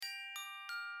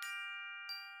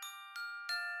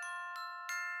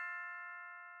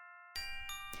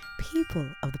people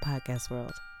of the podcast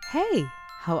world. Hey,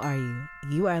 how are you?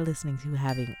 You are listening to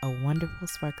Having a Wonderful,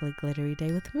 Sparkly, Glittery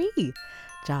Day with me,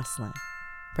 Jocelyn.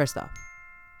 First off,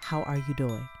 how are you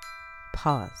doing?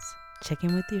 Pause, check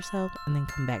in with yourself, and then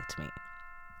come back to me.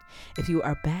 If you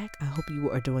are back, I hope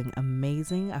you are doing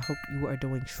amazing. I hope you are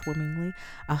doing swimmingly.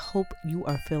 I hope you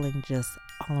are feeling just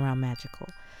all around magical.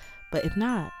 But if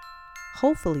not,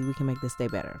 hopefully we can make this day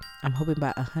better. I'm hoping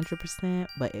by 100%,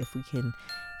 but if we can,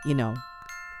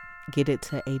 get it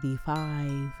to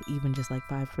 85, even just like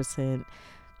 5%,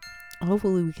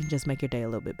 hopefully we can just make your day a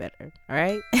little bit better. All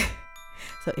right.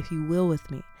 So if you will with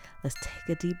me, let's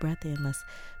take a deep breath in. Let's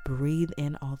breathe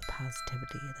in all the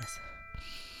positivity. Let's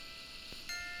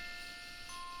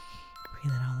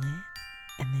breathe it all in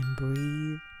and then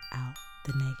breathe out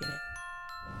the negative.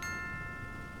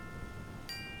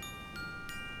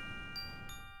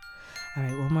 All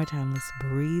right, one more time. Let's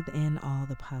breathe in all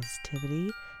the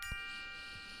positivity.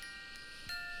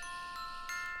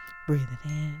 Breathe it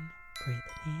in, and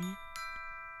then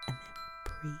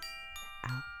breathe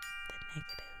out the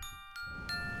negative.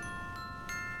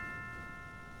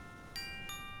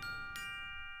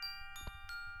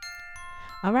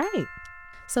 All right,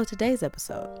 so today's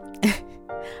episode, I'm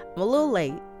a little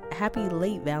late. Happy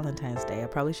late Valentine's Day. I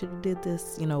probably should have did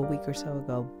this, a week or so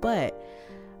ago, but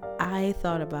I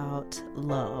thought about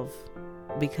love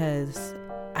because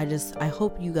I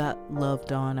hope you got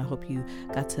loved on. I hope you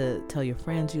got to tell your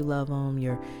friends you love them,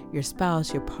 your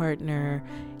spouse, your partner,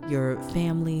 your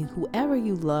family, whoever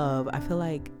you love. I feel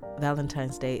like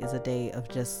Valentine's Day is a day of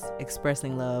just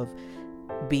expressing love,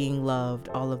 being loved,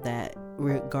 all of that,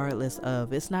 regardless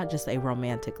of, it's not just a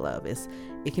romantic love. It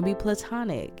can be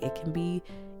platonic. It can be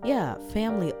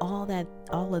family, all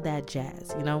of that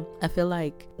jazz, I feel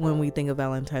like when we think of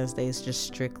Valentine's Day, it's just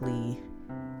strictly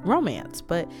romance,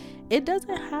 but it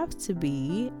doesn't have to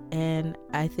be. And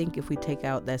I think if we take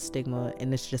out that stigma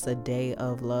and it's just a day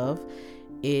of love,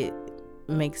 it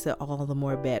makes it all the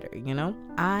more better.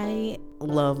 I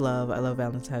love I love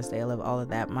Valentine's Day. I love all of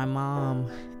that. My mom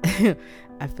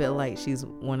I feel like she's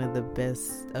one of the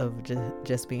best of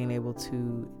just being able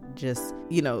to just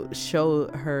show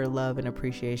her love and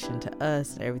appreciation to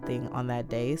us and everything on that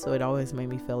day. So it always made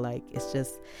me feel like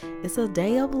it's a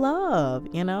day of love,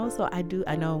 so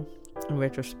I know in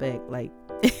retrospect, like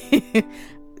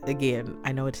again,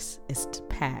 I know it's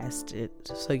past it,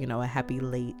 so a happy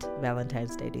late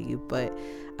Valentine's Day to you, but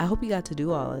I hope you got to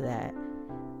do all of that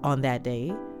on that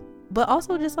day, but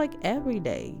also just like every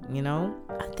day.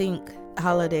 I think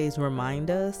holidays remind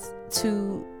us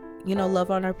to love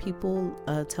on our people,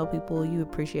 tell people you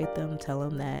appreciate them, tell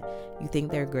them that you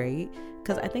think they're great,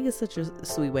 because I think it's such a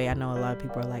sweet way. I know a lot of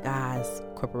people are like, it's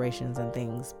corporations and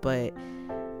things, but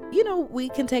we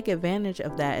can take advantage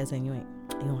of that, as in you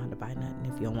don't have to buy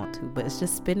nothing if you don't want to, but it's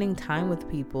just spending time with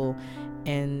people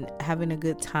and having a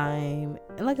good time,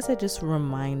 and like I said, just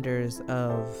reminders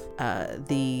of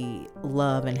the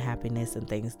love and happiness and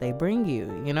things they bring you.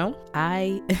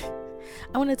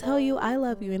 I want to tell you I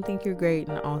love you and think you're great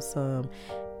and awesome.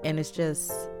 And it's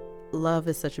just, love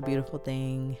is such a beautiful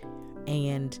thing.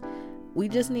 And we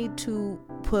just need to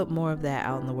put more of that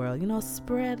out in the world.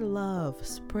 Spread love,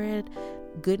 spread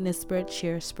goodness, spread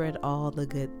cheer, spread all the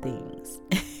good things.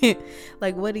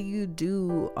 Like, what do you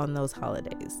do on those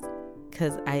holidays?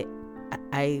 Because I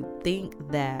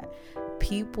think that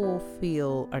people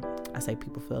feel, or I say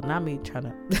people feel, not me trying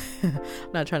to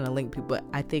I'm not trying to link people, but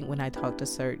I think when I talk to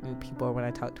certain people, or when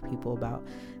I talk to people about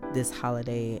this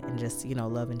holiday and just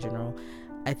love in general,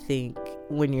 I think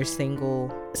when you're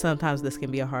single, sometimes this can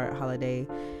be a hard holiday,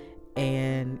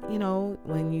 and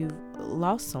when you've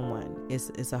lost someone,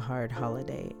 it's a hard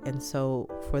holiday. And so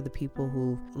for the people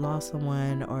who lost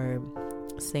someone or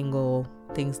single,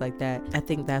 things like that, I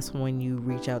think that's when you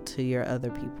reach out to your other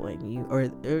people,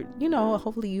 and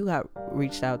hopefully you got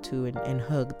reached out to and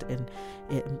hugged, and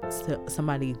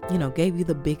somebody gave you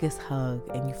the biggest hug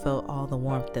and you felt all the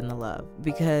warmth and the love.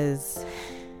 Because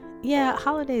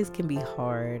holidays can be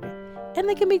hard and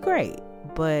they can be great,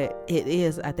 but it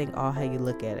is, I think, all how you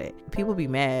look at it. People be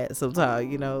mad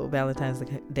sometimes, Valentine's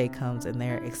Day comes and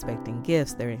they're expecting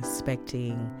gifts, they're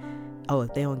expecting,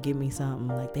 if they don't give me something,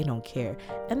 like they don't care.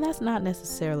 And that's not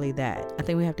necessarily that. I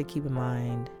think we have to keep in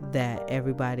mind that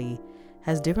everybody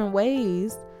has different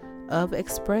ways of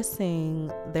expressing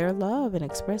their love and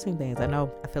expressing things. I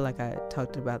feel like I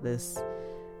talked about this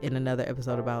in another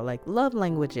episode about like love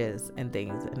languages and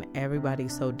things, and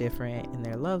everybody's so different in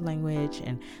their love language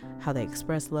and how they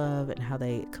express love and how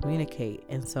they communicate.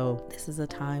 And so this is a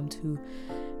time to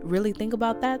really think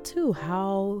about that too,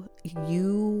 how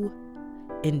you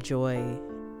enjoy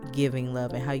giving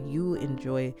love and how you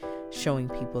enjoy showing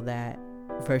people that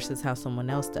versus how someone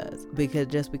else does. Because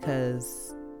just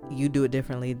because you do it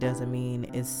differently doesn't mean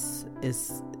it's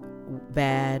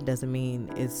bad, doesn't mean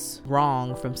it's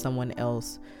wrong from someone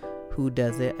else who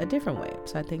does it a different way.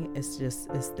 So I think it's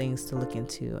things to look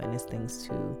into, and it's things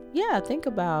to think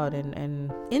about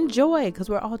and enjoy, because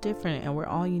we're all different and we're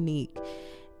all unique.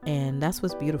 And that's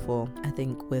what's beautiful, I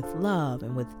think, with love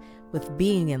and with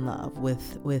being in love,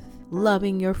 with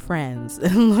loving your friends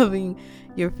and loving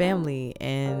your family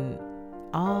and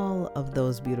all of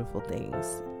those beautiful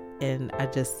things. And I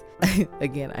just,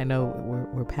 again, I know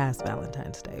we're past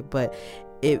Valentine's Day, but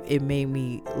it made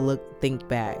me think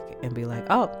back and be like,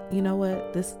 oh, you know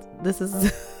what? This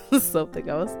is something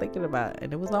I was thinking about,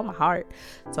 and it was on my heart.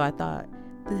 So I thought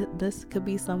this could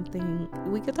be something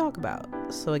we could talk about.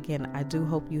 So again, I do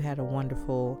hope you had a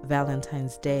wonderful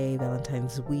Valentine's Day,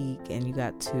 Valentine's week, and you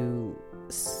got to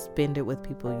spend it with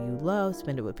people you love,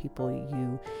 spend it with people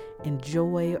you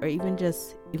enjoy, or even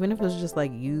if it was just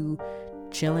like you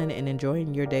chilling and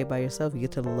enjoying your day by yourself. You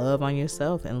get to love on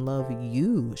yourself and love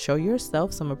you. Show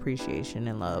yourself some appreciation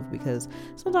and love, because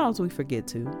sometimes we forget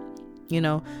to.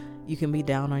 You can be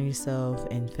down on yourself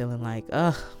and feeling like,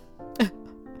 am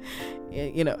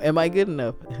I good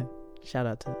enough? Shout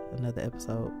out to another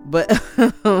episode. But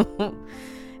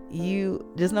you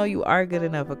just know you are good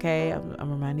enough, okay?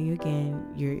 I'm reminding you again,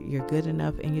 you're good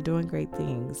enough and you're doing great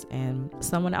things, and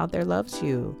someone out there loves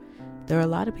you. There are a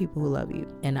lot of people who love you,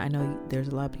 and I know there's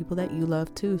a lot of people that you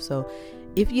love too. So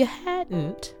if you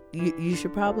hadn't, you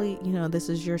should probably, this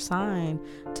is your sign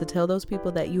to tell those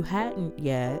people that you hadn't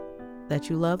yet that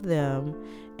you love them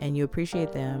and you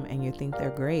appreciate them and you think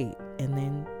they're great. And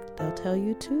then they'll tell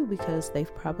you too, because they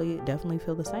probably definitely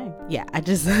feel the same. Yeah, I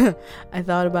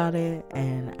thought about it,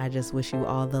 and I just wish you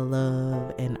all the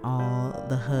love and all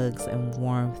the hugs and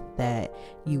warmth that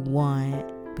you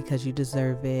want, because you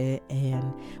deserve it.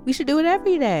 And we should do it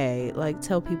every day. Like,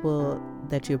 tell people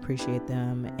that you appreciate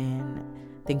them and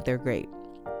think they're great.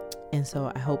 And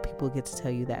so I hope people get to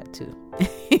tell you that too.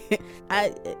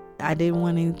 I didn't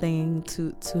want anything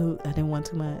I didn't want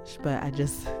too much, but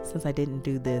since I didn't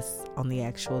do this on the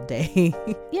actual day,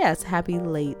 yes, happy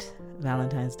late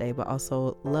Valentine's Day, but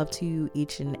also love to you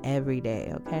each and every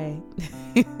day, okay?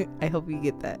 I hope you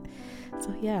get that.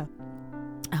 So yeah,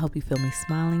 I hope you feel me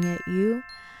smiling at you.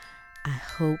 I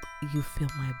hope you feel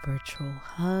my virtual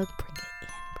hug. Bring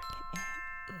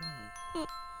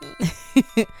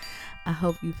it in. I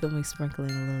hope you feel me sprinkling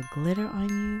a little glitter on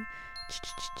you.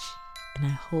 And I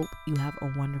hope you have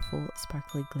a wonderful,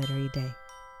 sparkly, glittery day.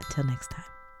 Until next time.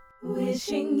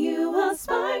 Wishing you a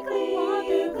sparkly,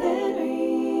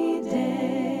 glittery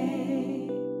day.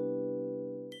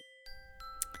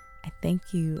 I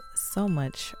thank you so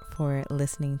much for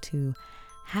listening to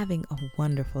Having a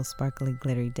Wonderful, Sparkly,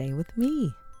 Glittery Day with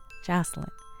me,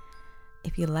 Jocelyn.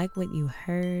 If you like what you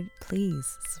heard,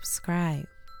 please subscribe,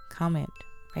 comment,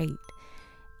 rate.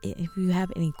 If you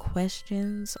have any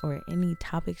questions or any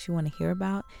topics you want to hear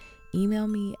about, email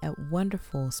me at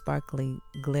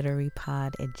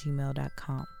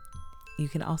wonderfulsparklyglitterypod@gmail.com. You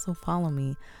can also follow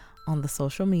me on the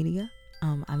social media.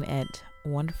 I'm at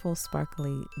Wonderful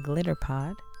Sparkly Glitter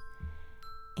Pod,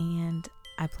 and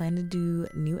I plan to do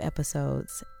new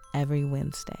episodes every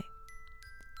Wednesday.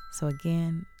 So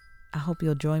again, I hope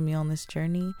you'll join me on this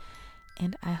journey,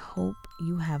 and I hope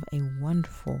you have a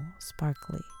wonderful,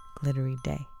 sparkly, glittery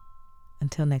day.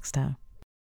 Until next time.